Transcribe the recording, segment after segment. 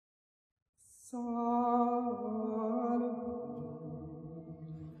This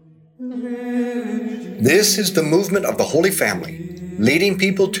is the movement of the Holy Family, leading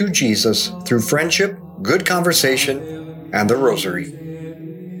people to Jesus through friendship, good conversation, and the Rosary.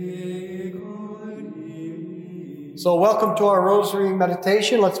 So welcome to our Rosary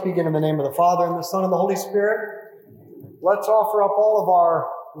meditation. Let's begin in the name of the Father, and the Son, and the Holy Spirit. Let's offer up all of our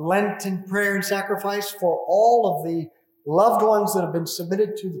Lenten prayer and sacrifice for all of the loved ones that have been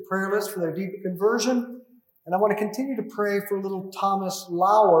submitted to the prayer list for their deep conversion. And I want to continue to pray for little Thomas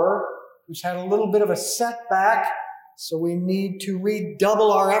Lauer, who's had a little bit of a setback. So we need to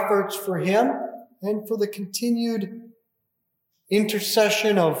redouble our efforts for him and for the continued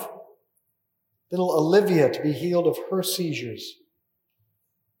intercession of little Olivia to be healed of her seizures.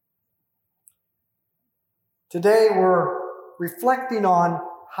 Today we're reflecting on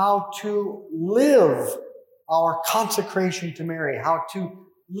how to live our consecration to Mary, how to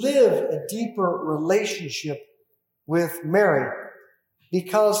live a deeper relationship with Mary.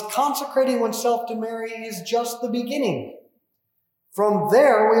 Because consecrating oneself to Mary is just the beginning. From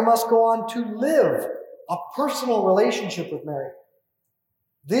there, we must go on to live a personal relationship with Mary.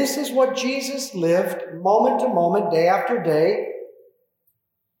 This is what Jesus lived moment to moment, day after day,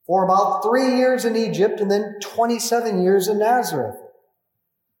 for about 3 years in Egypt and then 27 years in Nazareth.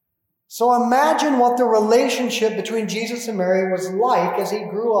 So imagine what the relationship between Jesus and Mary was like as he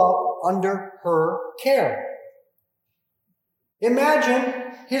grew up under her care.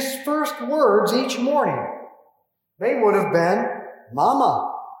 Imagine his first words each morning. They would have been,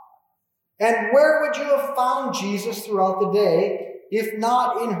 Mama. And where would you have found Jesus throughout the day if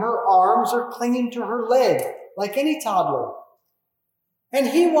not in her arms or clinging to her leg like any toddler? And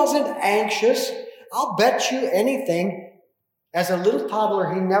he wasn't anxious. I'll bet you anything. As a little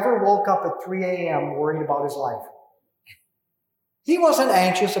toddler, he never woke up at 3 a.m. worried about his life. He wasn't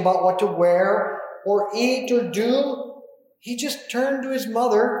anxious about what to wear or eat or do. He just turned to his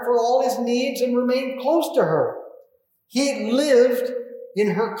mother for all his needs and remained close to her. He lived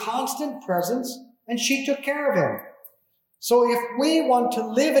in her constant presence, and she took care of him. So if we want to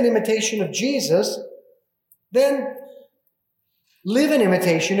live in imitation of Jesus, then live in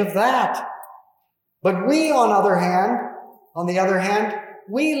imitation of that. But we, on the other hand,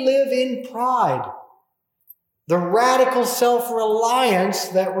 we live in pride. The radical self-reliance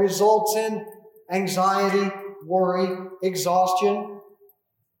that results in anxiety, worry, exhaustion.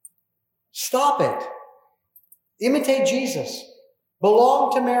 Stop it. Imitate Jesus.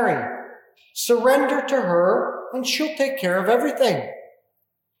 Belong to Mary. Surrender to her, and she'll take care of everything.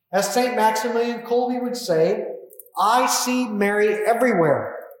 As St. Maximilian Kolbe would say, I see Mary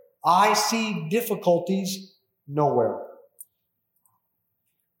everywhere. I see difficulties nowhere.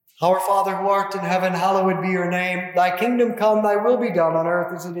 Our Father who art in heaven, hallowed be your name. Thy kingdom come, thy will be done on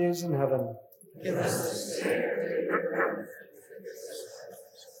earth as it is in heaven. Give us this day our daily bread,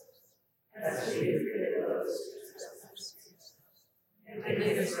 as we forgive those who trespass against us. And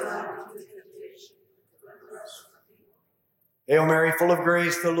lead us not into temptation, but deliver us from evil. Hail Mary, full of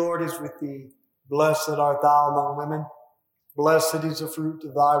grace, the Lord is with thee. Blessed art thou among women. Blessed is the fruit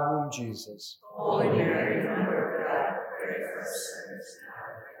of thy womb, Jesus. Holy Mary, Mother of God, pray for us sinners now.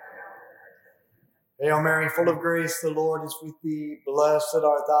 Hail Mary, full of grace, the Lord is with thee. Blessed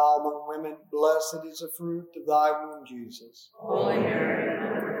art thou among women. Blessed is the fruit of thy womb, Jesus. Holy Mary,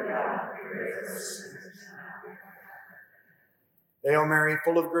 Mother of God, pray for us sinners now. Hail Mary,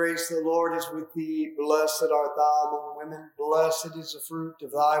 full of grace, the Lord is with thee. Blessed art thou among women. Blessed is the fruit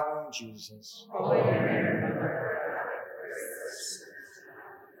of thy womb, Jesus. Holy Mary, Mother of God, pray for us sinners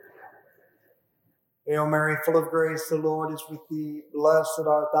now. Hail Mary, full of grace, the Lord is with thee. Blessed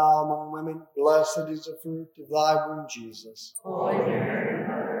art thou among women. Blessed is the fruit of thy womb, Jesus. Holy Mary,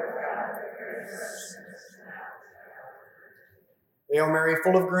 Mother of God, pray for us sinners now. Hail Mary,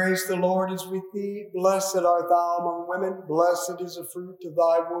 full of grace, the Lord is with thee. Blessed art thou among women. Blessed is the fruit of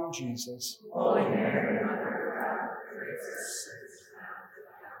thy womb, Jesus. Holy Mary, Mother of God, pray for us sinners now.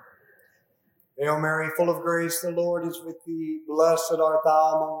 Hail Mary, full of grace, the Lord is with thee. Blessed art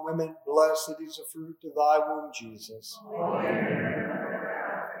thou among women. Blessed is the fruit of thy womb, Jesus. Holy Mary, Mother of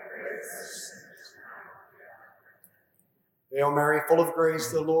God, pray for us sinners now. Hail Mary, full of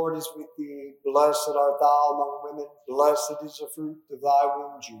grace, the Lord is with thee. Blessed art thou among women. Blessed is the fruit of thy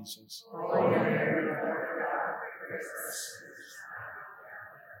womb, Jesus. Holy Mary, Mother of God, pray for us sinners now.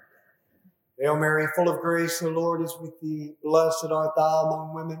 Hail Mary, full of grace, the Lord is with thee. Blessed art thou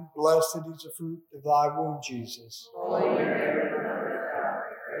among women. Blessed is the fruit of thy womb, Jesus. Holy Mary, Mother of God,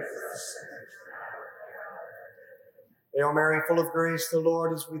 pray for us sinners now. Hail Mary, full of grace, the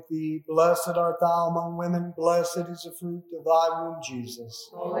Lord is with thee. Blessed art thou among women. Blessed is the fruit of thy womb, Jesus.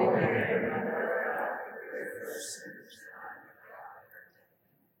 Holy Mary, Mother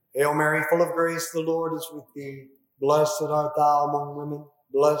Hail Mary, full of grace, the Lord is with thee. Blessed art thou among women.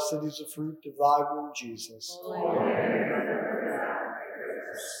 Blessed is the fruit of thy womb, Jesus.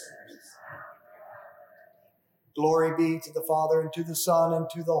 Glory be to the Father, and to the Son, and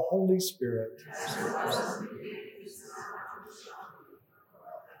to the Holy Spirit.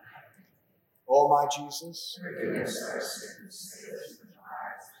 O my Jesus, Forgive us our sins, save us from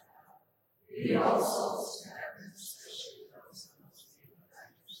fire. Lead all souls to heaven, especially those in most need of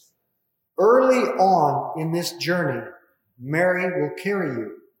mercy. early on in this journey, Mary will carry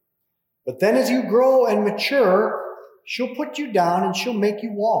you. But then as you grow and mature, she'll put you down and she'll make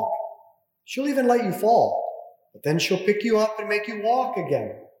you walk. She'll even let you fall. But then she'll pick you up and make you walk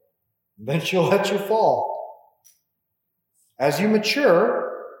again. And then she'll let you fall. As you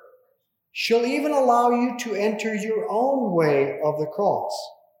mature, she'll even allow you to enter your own way of the cross.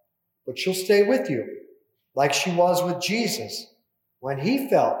 But she'll stay with you, like she was with Jesus when he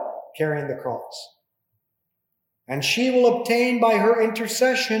felt carrying the cross. And she will obtain by her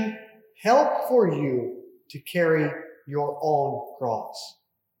intercession help for you to carry your own cross.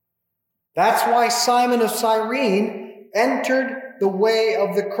 That's why Simon of Cyrene entered the way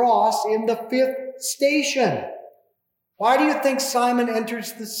of the cross in the 5th station. Why do you think Simon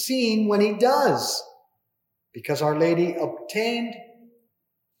enters the scene when he does? Because Our Lady obtained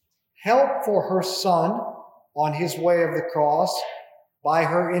help for her son on his way of the cross by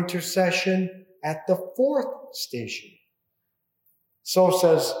her intercession at the 4th station. So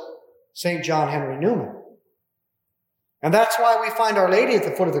says St. John Henry Newman. And that's why we find Our Lady at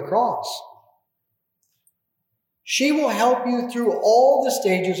the foot of the cross. She will help you through all the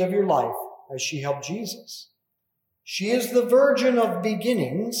stages of your life as she helped Jesus. She is the Virgin of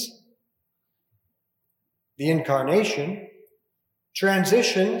beginnings, the Incarnation,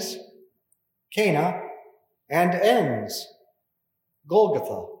 transitions, Cana, and ends,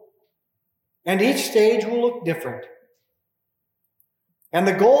 Golgotha. And each stage will look different. And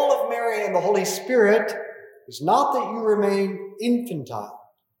the goal of Mary and the Holy Spirit is not that you remain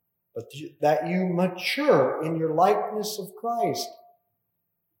infantile, but that you mature in your likeness of Christ,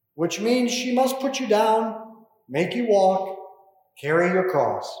 which means she must put you down, make you walk, carry your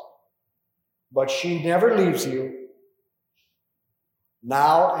cross. But she never leaves you,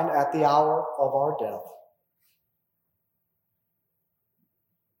 now and at the hour of our death.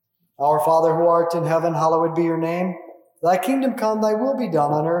 Our Father who art in heaven, hallowed be your name. Thy kingdom come, thy will be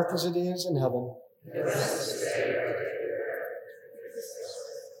done on earth as it is in heaven. Give us this day our daily bread,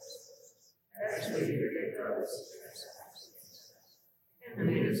 as we forgive those who trespass against us. And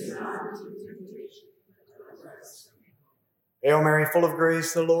lead us not into temptation, but deliver us from evil. Hail Mary, full of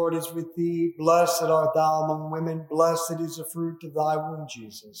grace, the Lord is with thee. Blessed art thou among women. Blessed is the fruit of thy womb,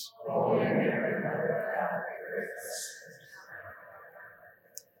 Jesus. Holy Mary, Mother of God, pray for us.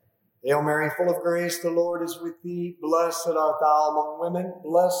 Hail Mary, full of grace, the Lord is with thee. Blessed art thou among women.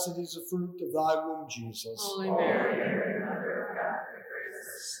 Blessed is the fruit of thy womb, Jesus. Holy Mary, Mother of God, pray for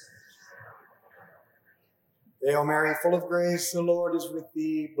us. Hail Mary, full of grace, the Lord is with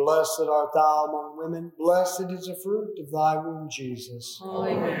thee. Blessed art thou among women. Blessed is the fruit of thy womb, Jesus.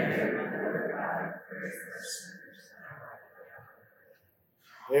 Holy Mary, Mother of God, pray for us.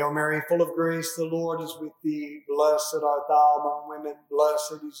 Hail Mary, full of grace, the Lord is with thee. Blessed art thou among women.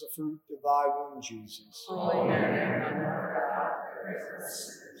 Blessed is the fruit of thy womb, Jesus. Holy Mary, Mother of God, pray for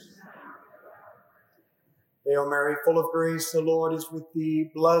us. Hail Mary, full of grace, the Lord is with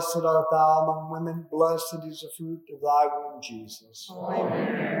thee. Blessed art thou among women. Blessed is the fruit of thy womb, Jesus. Holy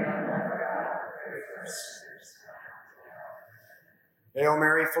Mary, Mother of God, pray for us. Hail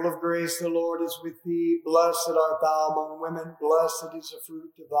Mary, full of grace, the Lord is with thee. Blessed art thou among women. Blessed is the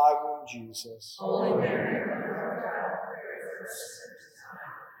fruit of thy womb, Jesus. Holy Mary, Mother of God, pray for us.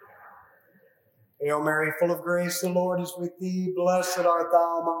 Hail Mary, full of grace, the Lord is with thee. Blessed art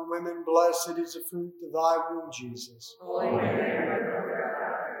thou among women. Blessed is the fruit of thy womb, Jesus. Holy Mary, Mother of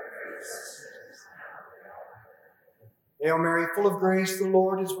God, pray for us. Hail Mary, full of grace, the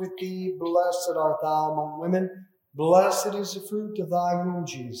Lord is with thee. Blessed art thou among women. Blessed is the fruit of thy womb,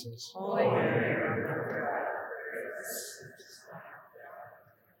 Jesus. Holy Mary, Mother of God, pray for us.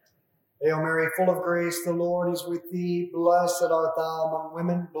 Hail Mary, full of grace, the Lord is with thee. Blessed art thou among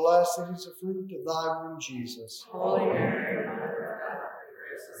women. Blessed is the fruit of thy womb, Jesus. Holy Mary, Mother of God,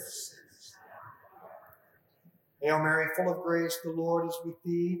 pray for us. Hail Mary, full of grace, the Lord is with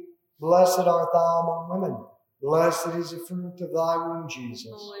thee. Blessed art thou among women. Blessed is the fruit of thy womb,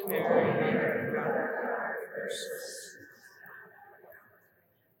 Jesus. Holy Mary, Mother of God, pray for us.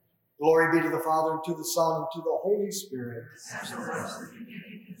 Glory be to the Father, and to the Son, and to the Holy Spirit.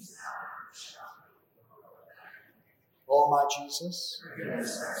 O my Jesus. Forgive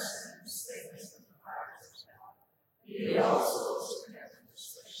us our sins, save us from the fires of hell. Lead all souls to heaven,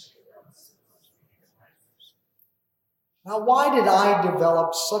 especially those who need thy mercy. Now, why did I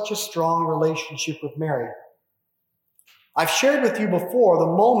develop such a strong relationship with Mary? I've shared with you before the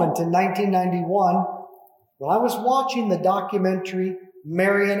moment in 1991 when I was watching the documentary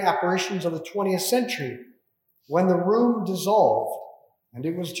Marian Apparitions of the 20th Century, when the room dissolved and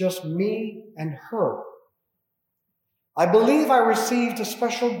it was just me and her. I believe I received a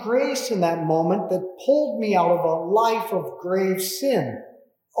special grace in that moment that pulled me out of a life of grave sin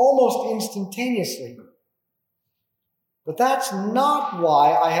almost instantaneously. But that's not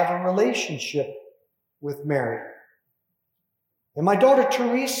why I have a relationship with Mary. And my daughter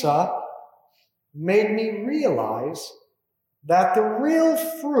Teresa made me realize that the real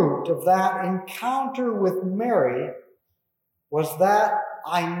fruit of that encounter with Mary was that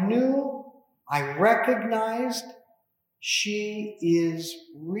I recognized she is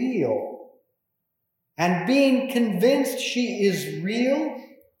real. And being convinced she is real,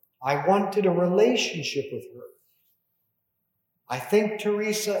 I wanted a relationship with her. I think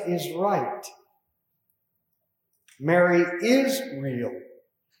Teresa is right. Mary is real.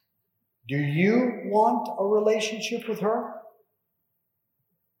 Do you want a relationship with her?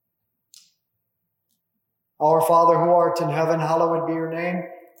 Our Father who art in heaven, hallowed be your name.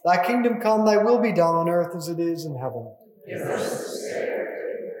 Thy kingdom come, thy will be done on earth as it is in heaven. Give us this day our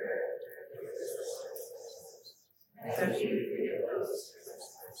daily bread, and forgive us our trespasses, as we forgive those who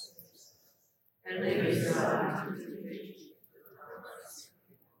trespass against us. And lead us not into temptation.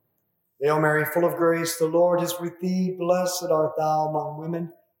 Hail Mary, full of grace, the Lord is with thee. Blessed art thou among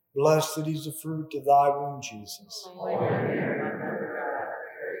women. Blessed is the fruit of thy womb, Jesus. Holy Mary, Mother of God,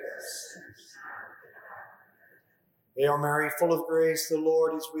 pray for us sinners now. Hail Mary, full of grace, the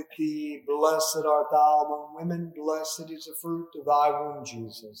Lord is with thee. Blessed art thou among women. Blessed is the fruit of thy womb,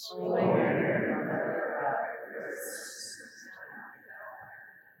 Jesus. Holy Mary, Mother of God, pray for us sinners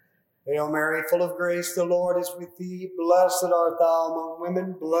now. Hail Mary, full of grace, the Lord is with thee. Blessed art thou among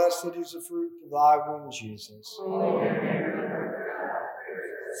women. Blessed is the fruit of thy womb, Jesus. Holy Mary, Mother of God, pray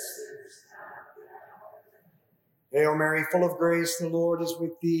for us sinners now. Hail Mary, full of grace, the Lord is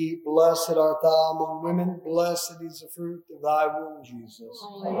with thee. Blessed art thou among women. Blessed is the fruit of thy womb, Jesus.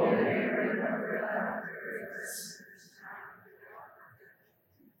 Holy Mary, Mother of God, pray for us sinners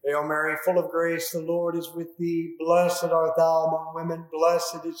now. Hail Mary, full of grace, the Lord is with thee. Blessed art thou among women.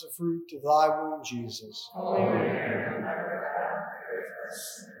 Blessed is the fruit of thy womb, Jesus. Holy Mary, Mother of God, pray for us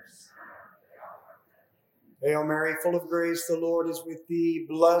sinners now. Hail Mary, full of grace, the Lord is with thee.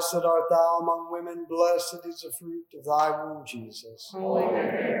 Blessed art thou among women. Blessed is the fruit of thy womb, Jesus. Holy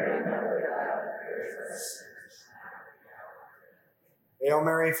Mary, Mother of God, pray for us sinners now. Hail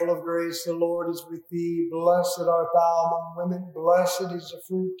Mary, full of grace, the Lord is with thee. Blessed art thou among women. Blessed is the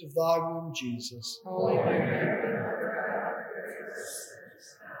fruit of thy womb, Jesus. Holy Mary, Mother of God, pray for us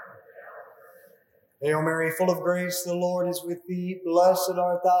sinners now. Hail Mary, full of grace, the Lord is with thee. Blessed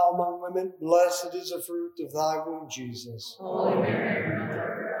art thou among women. Blessed is the fruit of thy womb, Jesus. Holy Mary, Mother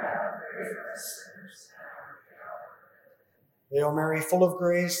of God, pray for us sinners now. Hail Mary, full of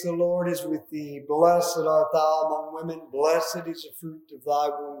grace, the Lord is with thee. Blessed art thou among women. Blessed is the fruit of thy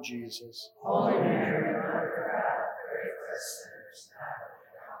womb, Jesus. Holy Mary, Mother of God, pray for us sinners now.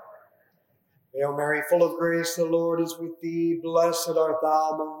 Hail Mary, full of grace, the Lord is with thee. Blessed art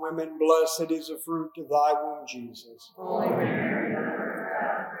thou among women. Blessed is the fruit of thy womb, Jesus. Holy Mary, Mother of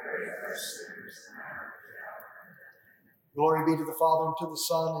God, pray for us sinners now. Glory be to the Father, and to the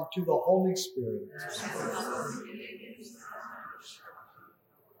Son, and to the Holy Spirit.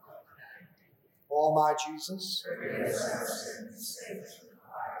 O my Jesus, Forgive us our sins, save us from the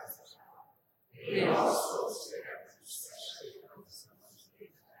fires of hell. Lead all souls to heaven, especially those who most need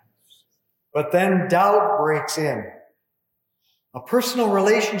thy mercy. but then doubt breaks in. A personal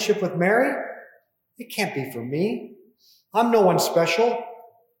relationship with Mary? It can't be for me. I'm no one special.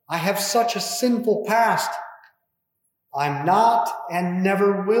 I have such a sinful past. I'm not and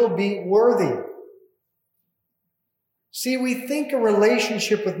never will be worthy. See, we think a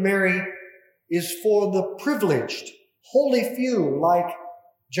relationship with Mary is for the privileged, holy few like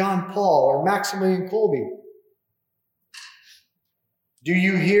John Paul or Maximilian Kolbe. Do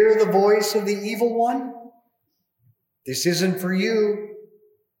you hear the voice of the evil one? This isn't for you.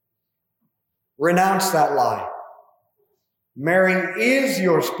 Renounce that lie. Mary is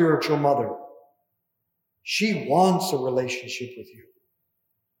your spiritual mother. She wants a relationship with you.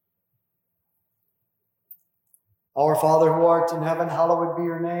 Our Father who art in heaven, hallowed be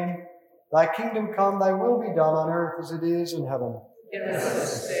your name. Thy kingdom come, thy will be done on earth as it is in heaven. Give us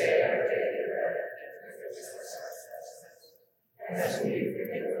this day our daily bread, and forgive us our trespasses,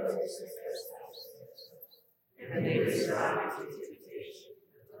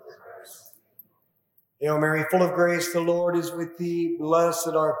 Hail Mary, full of grace, the Lord is with thee. Blessed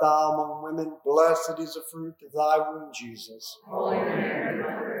art thou among women. Blessed is the fruit of thy womb, Jesus. Holy Mary,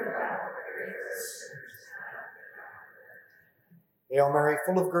 Mother of God, pray for us sinners. Hail Mary,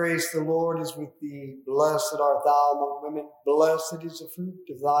 full of grace, the Lord is with thee. Blessed art thou among women. Blessed is the fruit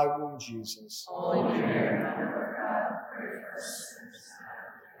of thy womb, Jesus. Holy Mary, Mother of God, pray for us sinners.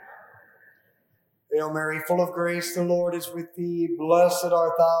 Hail Mary, full of grace, the Lord is with thee. Blessed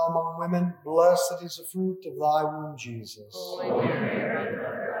art thou among women. Blessed is the fruit of thy womb, Jesus. Holy Mary, Mother of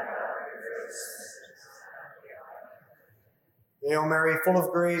God, pray for us sinners. Hail Mary, full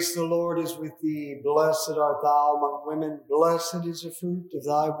of grace, the Lord is with thee. Blessed art thou among women. Blessed is the fruit of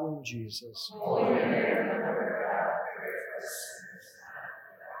thy womb, Jesus. Holy Mary, Mother of God, pray for us sinners.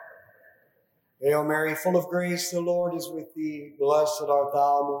 Hail Mary, full of grace, the Lord is with thee. Blessed art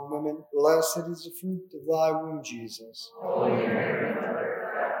thou among women. Blessed is the fruit of thy womb, Jesus. Holy Mary, Mother of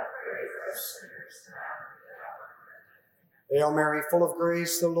God, pray for us sinners. Hail Mary, full of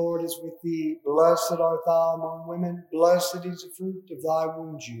grace, the Lord is with thee. Blessed art thou among women. Blessed is the fruit of thy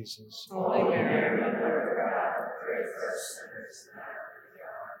womb, Jesus. Holy Mary, Mother of God, pray for us sinners.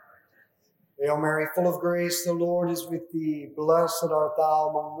 Hail Mary, full of grace, the Lord is with thee. Blessed art thou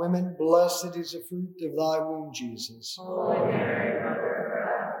among women. Blessed is the fruit of thy womb, Jesus. Holy Mary, Mother of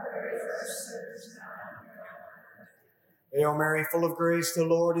God, pray for us sinners. Hail Mary, full of grace, the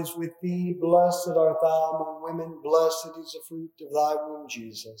Lord is with thee. Blessed art thou among women. Blessed is the fruit of thy womb,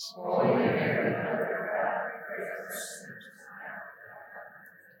 Jesus. Holy Mary, Mother of God, pray for us sinners.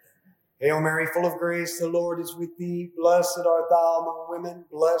 Hail Mary, full of grace, the Lord is with thee. Blessed art thou among women.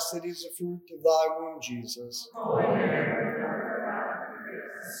 Blessed is the fruit of thy womb, Jesus. Holy Mary, Mother of God, pray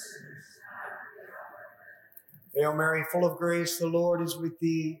for us sinners. Hail Mary, full of grace, the Lord is with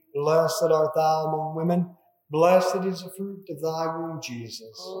thee. Blessed art thou among women. Blessed is the fruit of thy womb,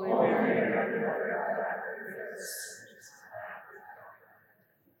 Jesus. Holy Mary, Mother of God, pray for us sinners.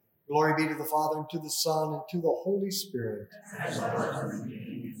 Glory be to the Father, and to the Son, and to the Holy Spirit. As it was in the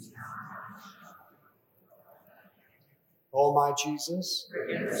beginning, O my Jesus,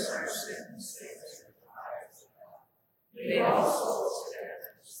 forgive us our sins, save us from fire. Lead all souls to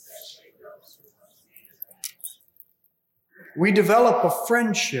heaven, especially those who most need of we develop a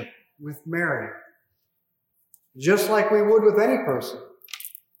friendship with Mary, just like we would with any person,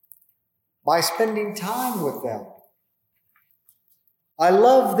 by spending time with them. I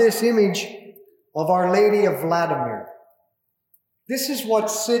love this image of Our Lady of Vladimir. This is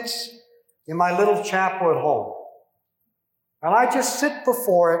what sits in my little chapel at home. And I just sit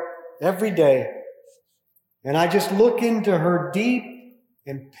before it every day, and I just look into her deep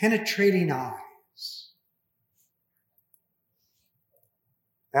and penetrating eyes.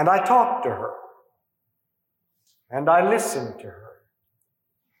 And I talk to her, and I listen to her.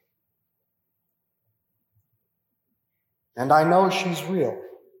 And I know she's real.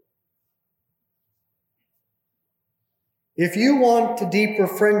 If you want a deeper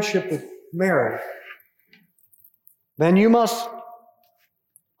friendship with Mary, then you must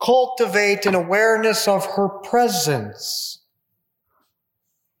cultivate an awareness of her presence.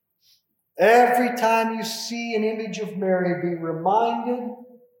 Every time you see an image of Mary, be reminded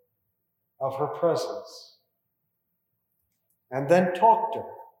of her presence. And then talk to her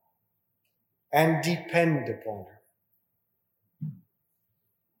and depend upon her.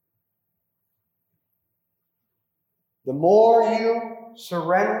 The more you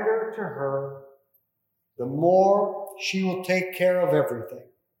surrender to her, the more she will take care of everything.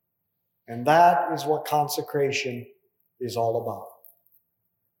 And that is what consecration is all about.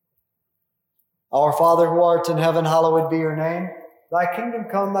 Our Father who art in heaven, hallowed be your name. Thy kingdom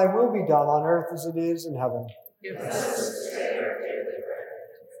come, thy will be done on earth as it is in heaven. Give us this day our daily bread,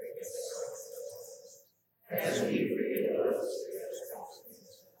 and forgive us our sins, as we forgive those who trespass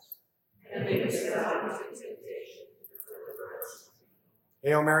against us. And lead us not into temptation, but deliver us from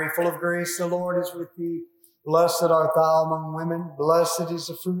evil. Hail Mary, full of grace, the Lord is with thee. Blessed art thou among women. Blessed is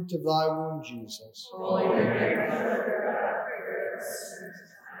the fruit of thy womb, Jesus. Holy Mary, Mother of God, pray for us sinners.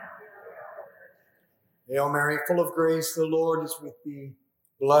 Hail Mary, full of grace, the Lord is with thee.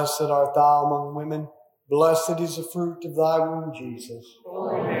 Blessed art thou among women. Blessed is the fruit of thy womb, Jesus.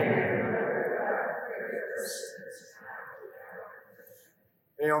 Holy Mary, Mother of God, pray for us sinners.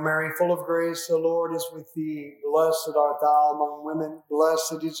 Hail Mary, full of grace, the Lord is with thee. Blessed art thou among women.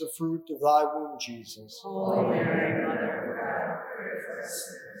 Blessed is the fruit of thy womb, Jesus. Holy Mary, Mother of God, pray for us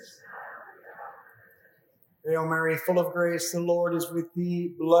sinners. Hail Mary, full of grace, the Lord is with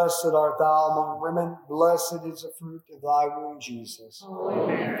thee. Blessed art thou among women. Blessed is the fruit of thy womb, Jesus. Holy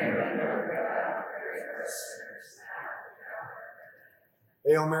Mary, Mother of God, pray for us sinners.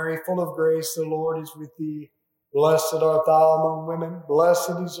 Hail Mary, full of grace, the Lord is with thee. Blessed art thou among women,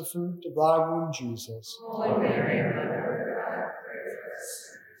 blessed is the fruit of thy womb, Jesus. Holy Mary, Mother of God, pray for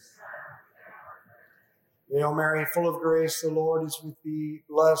us sinners now and at the hour of our death. Hail Mary, full of grace, the Lord is with thee.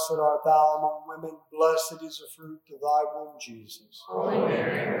 Blessed art thou among women, blessed is the fruit of thy womb, Jesus. Holy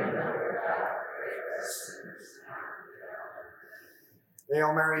Mary, Mother of God, pray for us sinners now and at the hour of our death.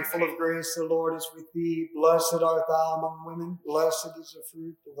 Hail Mary, full of grace, the Lord is with thee. Blessed art thou among women, blessed is the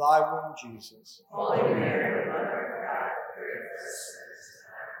fruit of thy womb, Jesus. Holy Mary, Mother of God, pray for us sinners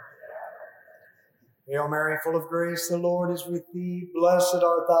now and at the hour of our death. Hail Mary, full of grace, the Lord is with thee. Blessed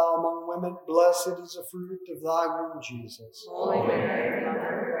art thou among women, blessed is the fruit of thy womb, Jesus. Holy Mary, Mother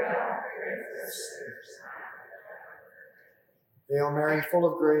of God, pray for us sinners now and at the hour of our death. Hail Mary, full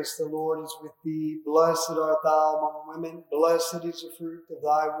of grace, the Lord is with thee. Blessed art thou among women, blessed is the fruit of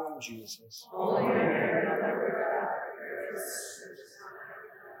thy womb, Jesus. Holy Mary, Mother of God, pray for us sinners now and at the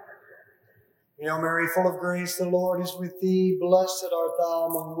hour of our death. Hail Mary, full of grace, the Lord is with thee. Blessed art thou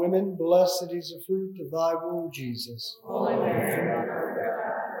among women, blessed is the fruit of thy womb, Jesus. Holy Mary, Mother of God,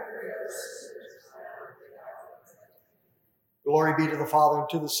 pray for us sinners now and at the hour of our death. Glory be to the Father, and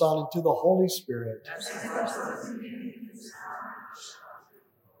to the Son, and to the Holy Spirit. As it was in the beginning, is now, and shall be,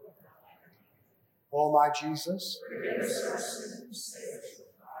 world without end. O my Jesus, Forgive us our sins, save us from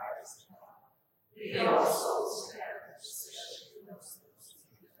the fires of hell. Lead all souls to heaven, especially those who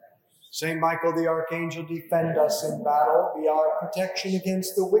need thy. Saint Michael the Archangel, defend us in battle. Be our protection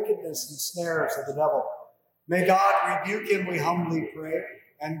against the wickedness and snares of the devil. May God rebuke him, we humbly pray.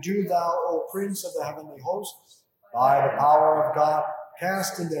 And do thou, O Prince of the heavenly host, by the power of God,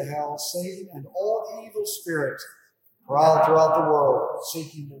 cast into hell Satan and all evil spirits, prowl throughout the world,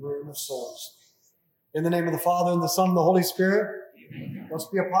 seeking the ruin of souls. In the name of the Father, and the Son, and the Holy Spirit, let's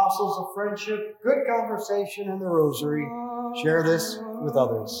be apostles of friendship, good conversation, and the rosary. Share this with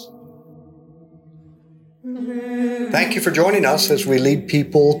others. Thank you for joining us as we lead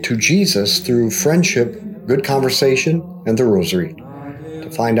people to Jesus through friendship, good conversation, and the rosary. To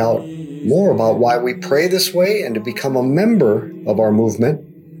find out more about why we pray this way and to become a member of our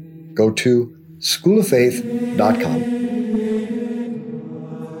movement, go to schooloffaith.com.